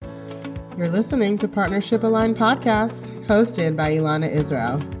You're listening to Partnership Aligned Podcast, hosted by Ilana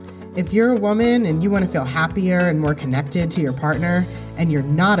Israel. If you're a woman and you want to feel happier and more connected to your partner, and you're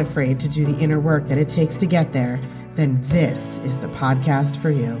not afraid to do the inner work that it takes to get there, then this is the podcast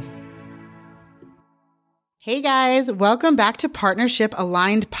for you. Hey guys, welcome back to Partnership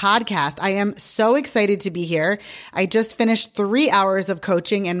Aligned Podcast. I am so excited to be here. I just finished 3 hours of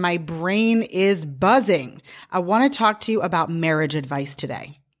coaching and my brain is buzzing. I want to talk to you about marriage advice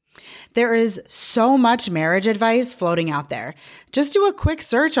today. There is so much marriage advice floating out there. Just do a quick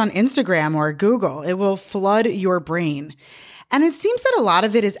search on Instagram or Google. It will flood your brain. And it seems that a lot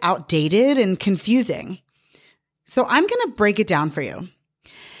of it is outdated and confusing. So I'm going to break it down for you.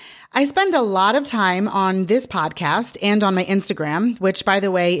 I spend a lot of time on this podcast and on my Instagram, which by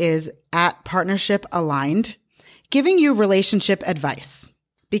the way is at Partnership Aligned, giving you relationship advice.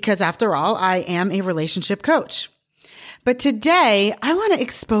 Because after all, I am a relationship coach. But today, I want to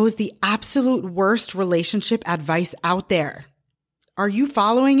expose the absolute worst relationship advice out there. Are you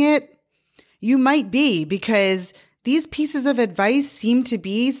following it? You might be, because these pieces of advice seem to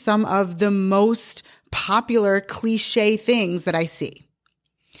be some of the most popular cliche things that I see.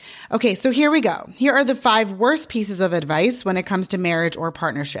 Okay, so here we go. Here are the 5 worst pieces of advice when it comes to marriage or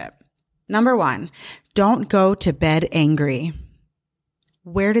partnership. Number 1, don't go to bed angry.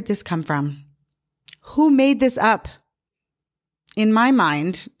 Where did this come from? Who made this up? In my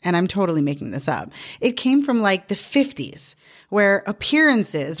mind, and I'm totally making this up, it came from like the 50s, where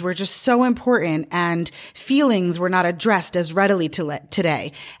appearances were just so important and feelings were not addressed as readily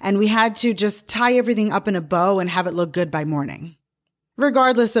today. And we had to just tie everything up in a bow and have it look good by morning.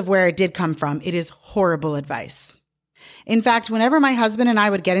 Regardless of where it did come from, it is horrible advice. In fact, whenever my husband and I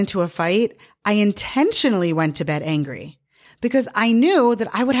would get into a fight, I intentionally went to bed angry because I knew that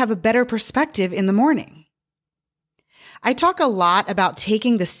I would have a better perspective in the morning. I talk a lot about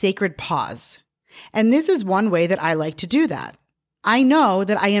taking the sacred pause, and this is one way that I like to do that. I know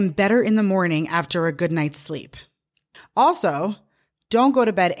that I am better in the morning after a good night's sleep. Also, don't go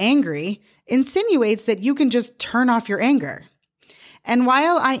to bed angry insinuates that you can just turn off your anger. And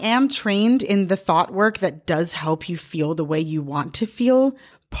while I am trained in the thought work that does help you feel the way you want to feel,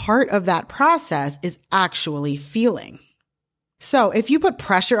 part of that process is actually feeling. So if you put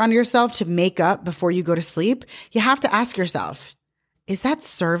pressure on yourself to make up before you go to sleep, you have to ask yourself, is that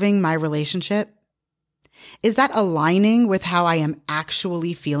serving my relationship? Is that aligning with how I am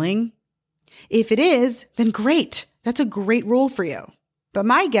actually feeling? If it is, then great. That's a great rule for you. But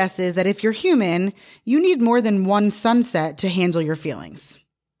my guess is that if you're human, you need more than one sunset to handle your feelings.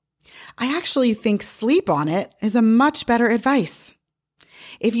 I actually think sleep on it is a much better advice.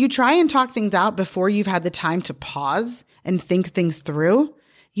 If you try and talk things out before you've had the time to pause and think things through,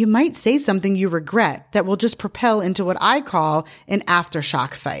 you might say something you regret that will just propel into what I call an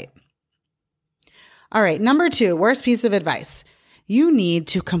aftershock fight. All right, number 2, worst piece of advice. You need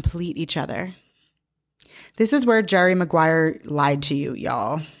to complete each other. This is where Jerry Maguire lied to you,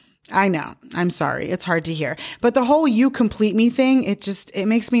 y'all. I know. I'm sorry. It's hard to hear. But the whole you complete me thing, it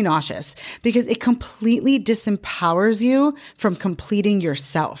makes me nauseous because it completely disempowers you from completing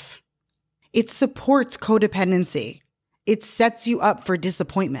yourself. It supports codependency. It sets you up for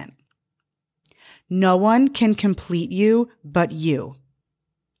disappointment. No one can complete you but you.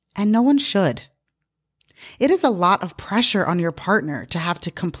 And no one should. It is a lot of pressure on your partner to have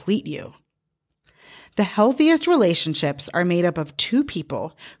to complete you. The healthiest relationships are made up of 2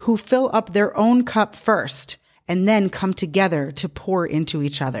 people who fill up their own cup first and then come together to pour into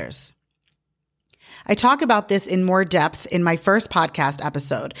each other's. I talk about this in more depth in my first podcast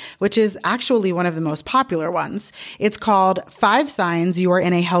episode, which is actually one of the most popular ones. It's called 5 Signs You Are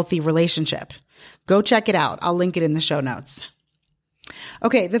in a Healthy Relationship. Go check it out. I'll link it in the show notes.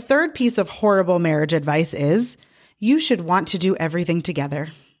 Okay, the 3rd piece of horrible marriage advice is you should want to do everything together.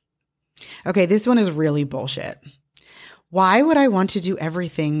 Okay, this one is really bullshit. Why would I want to do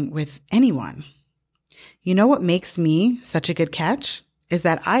everything with anyone? You know what makes me such a good catch? Is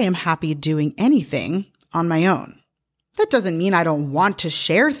that I am happy doing anything on my own. That doesn't mean I don't want to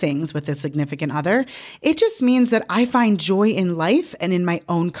share things with a significant other. It just means that I find joy in life and in my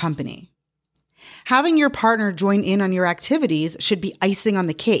own company. Having your partner join in on your activities should be icing on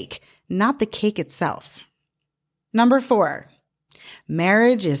the cake, not the cake itself. Number 4,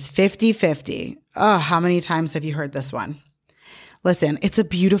 marriage is 50-50. Oh, how many times have you heard this one? Listen, it's a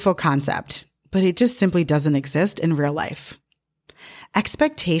beautiful concept, but it just simply doesn't exist in real life.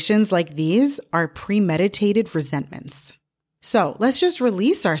 Expectations like these are premeditated resentments. So let's just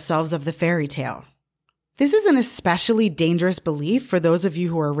release ourselves of the fairy tale. This is an especially dangerous belief for those of you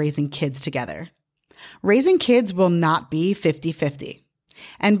who are raising kids together. Raising kids will not be 50-50.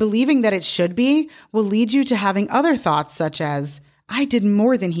 And believing that it should be will lead you to having other thoughts such as, I did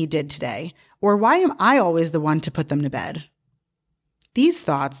more than he did today, or why am I always the one to put them to bed? These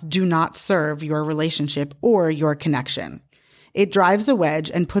thoughts do not serve your relationship or your connection. It drives a wedge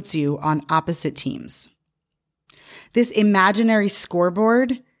and puts you on opposite teams. This imaginary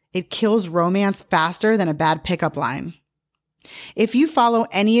scoreboard, it kills romance faster than a bad pickup line. If you follow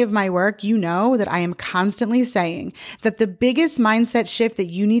any of my work, you know that I am constantly saying that the biggest mindset shift that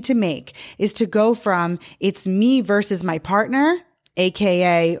you need to make is to go from it's me versus my partner,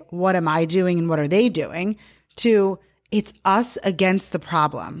 aka what am I doing and what are they doing, to it's us against the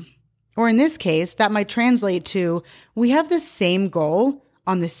problem. Or in this case, that might translate to we have the same goal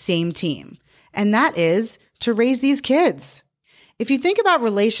on the same team, and that is to raise these kids. If you think about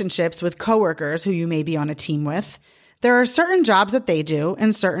relationships with coworkers who you may be on a team with, there are certain jobs that they do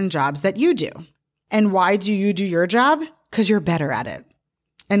and certain jobs that you do. And why do you do your job? Because you're better at it.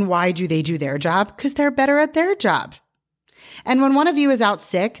 And why do they do their job? Because they're better at their job. And when one of you is out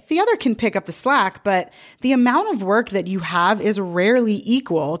sick, the other can pick up the slack, but the amount of work that you have is rarely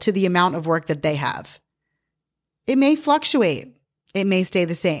equal to the amount of work that they have. It may fluctuate. It may stay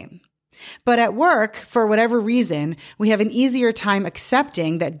the same. But at work, for whatever reason, we have an easier time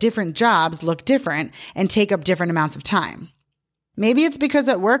accepting that different jobs look different and take up different amounts of time. Maybe it's because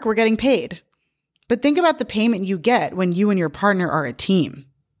at work we're getting paid. But think about the payment you get when you and your partner are a team.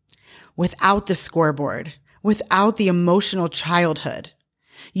 Without the scoreboard, without the emotional childhood,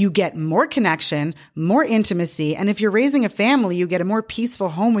 you get more connection, more intimacy, and if you're raising a family, you get a more peaceful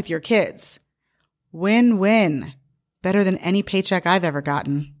home with your kids. Win-win. Better than any paycheck I've ever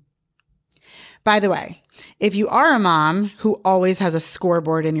gotten. By the way, if you are a mom who always has a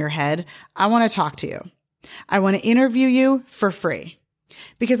scoreboard in your head, I want to talk to you. I want to interview you for free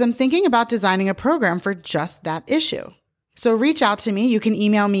because I'm thinking about designing a program for just that issue. So reach out to me. You can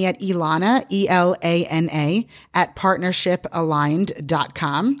email me at Elana, E-L-A-N-A,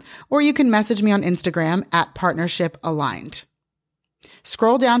 @partnershipaligned.com, or you can message me on Instagram at partnershipaligned.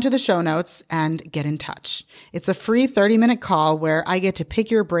 Scroll down to the show notes and get in touch. It's a free 30-minute call where I get to pick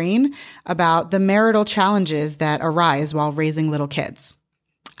your brain about the marital challenges that arise while raising little kids.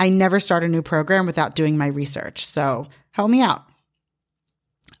 I never start a new program without doing my research, so help me out.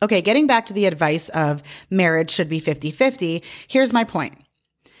 Okay, getting back to the advice of marriage should be 50-50, here's my point.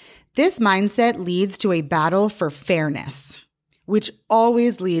 This mindset leads to a battle for fairness, which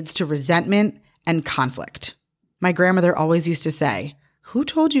always leads to resentment and conflict. My grandmother always used to say, "Who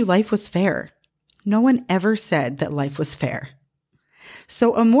told you life was fair?" No one ever said that life was fair.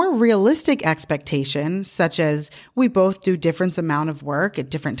 So a more realistic expectation, such as we both do different amount of work at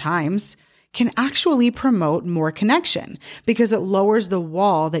different times, can actually promote more connection because it lowers the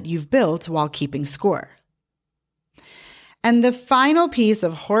wall that you've built while keeping score. And the final piece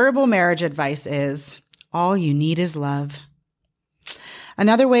of horrible marriage advice is, all you need is love.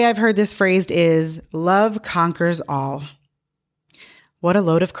 Another way I've heard this phrased is, love conquers all. What a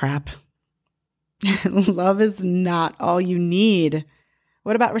load of crap. Love is not all you need.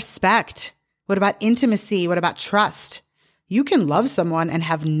 What about respect? What about intimacy? What about trust? You can love someone and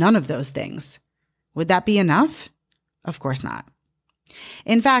have none of those things. Would that be enough? Of course not.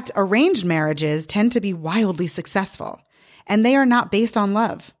 In fact, arranged marriages tend to be wildly successful, and they are not based on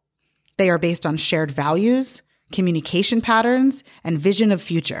love. They are based on shared values, communication patterns, and vision of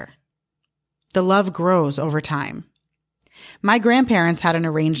future. The love grows over time. My grandparents had an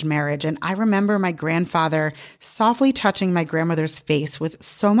arranged marriage, and I remember my grandfather softly touching my grandmother's face with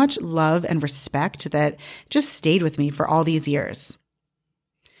so much love and respect that just stayed with me for all these years.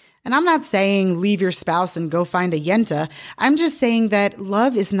 And I'm not saying leave your spouse and go find a yenta. I'm just saying that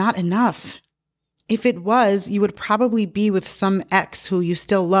love is not enough. If it was, you would probably be with some ex who you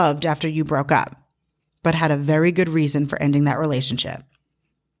still loved after you broke up, but had a very good reason for ending that relationship.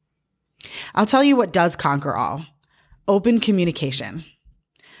 I'll tell you what does conquer all. Open communication.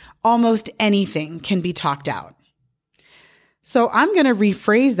 Almost anything can be talked out. So I'm going to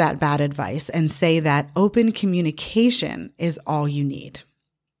rephrase that bad advice and say that open communication is all you need.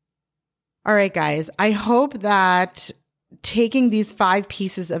 All right, guys, I hope that taking these 5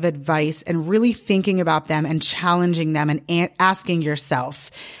 pieces of advice and really thinking about them and challenging them and asking yourself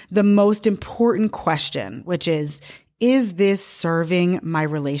the most important question, which is this serving my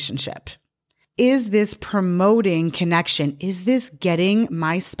relationship? Is this promoting connection? Is this getting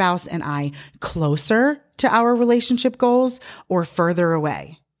my spouse and I closer to our relationship goals or further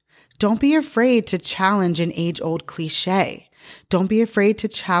away? Don't be afraid to challenge an age-old cliche. Don't be afraid to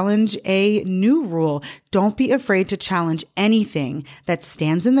challenge a new rule. Don't be afraid to challenge anything that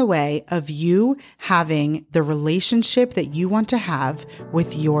stands in the way of you having the relationship that you want to have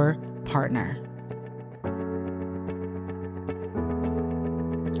with your partner.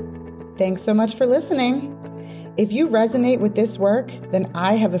 Thanks so much for listening. If you resonate with this work, then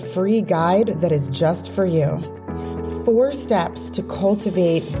I have a free guide that is just for you. 4 steps to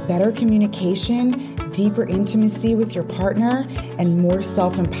cultivate better communication, deeper intimacy with your partner, and more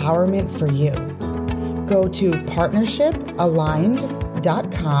self-empowerment for you. Go to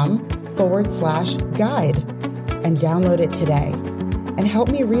partnershipaligned.com/guide and download it today. And help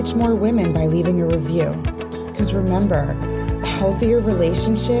me reach more women by leaving a review. Because remember, a healthier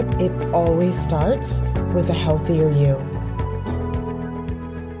relationship, it always starts with a healthier you.